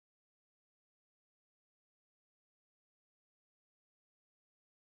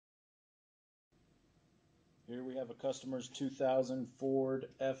Here we have a customer's 2000 Ford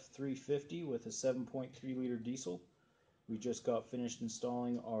F350 with a 7.3 liter diesel. We just got finished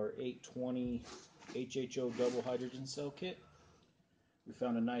installing our 820 HHO double hydrogen cell kit. We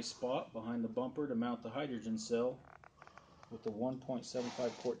found a nice spot behind the bumper to mount the hydrogen cell with the 1.75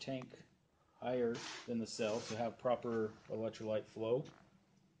 quart tank higher than the cell to have proper electrolyte flow.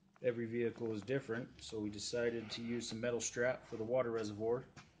 Every vehicle is different, so we decided to use some metal strap for the water reservoir.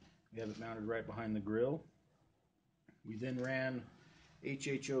 We have it mounted right behind the grill. We then ran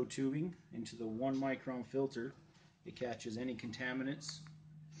HHO tubing into the 1 micron filter. It catches any contaminants,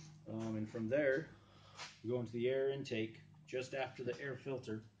 and from there we go into the air intake just after the air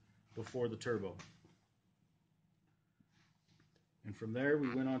filter before the turbo. And from there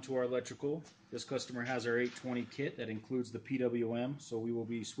we went on to our electrical. This customer has our 820 kit that includes the PWM, so we will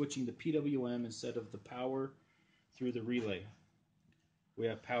be switching the PWM instead of the power through the relay. We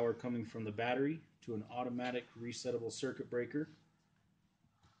have power coming from the battery to an automatic resettable circuit breaker,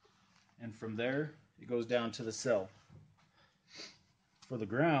 and from there it goes down to the cell. For the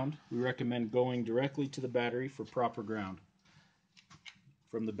ground, we recommend going directly to the battery for proper ground.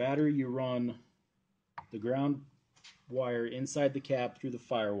 From the battery you run the ground wire inside the cab through the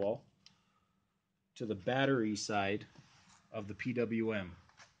firewall to the battery side of the PWM.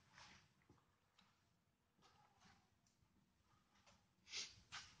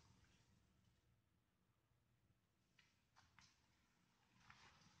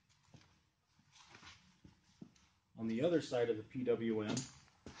 On the other side of the PWM,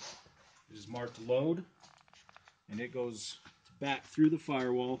 it is marked load, and it goes back through the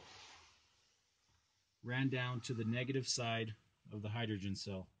firewall, ran down to the negative side of the hydrogen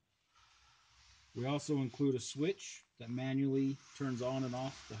cell. We also include a switch that manually turns on and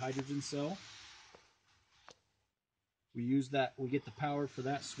off the hydrogen cell. We get the power for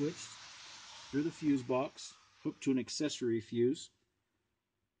that switch through the fuse box, hooked to an accessory fuse.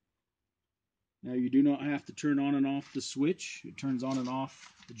 Now you do not have to turn on and off the switch. It turns on and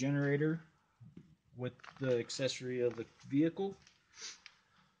off the generator with the accessory of the vehicle.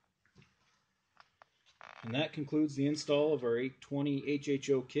 And that concludes the install of our 820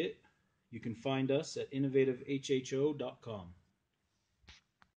 HHO kit. You can find us at innovativehho.com.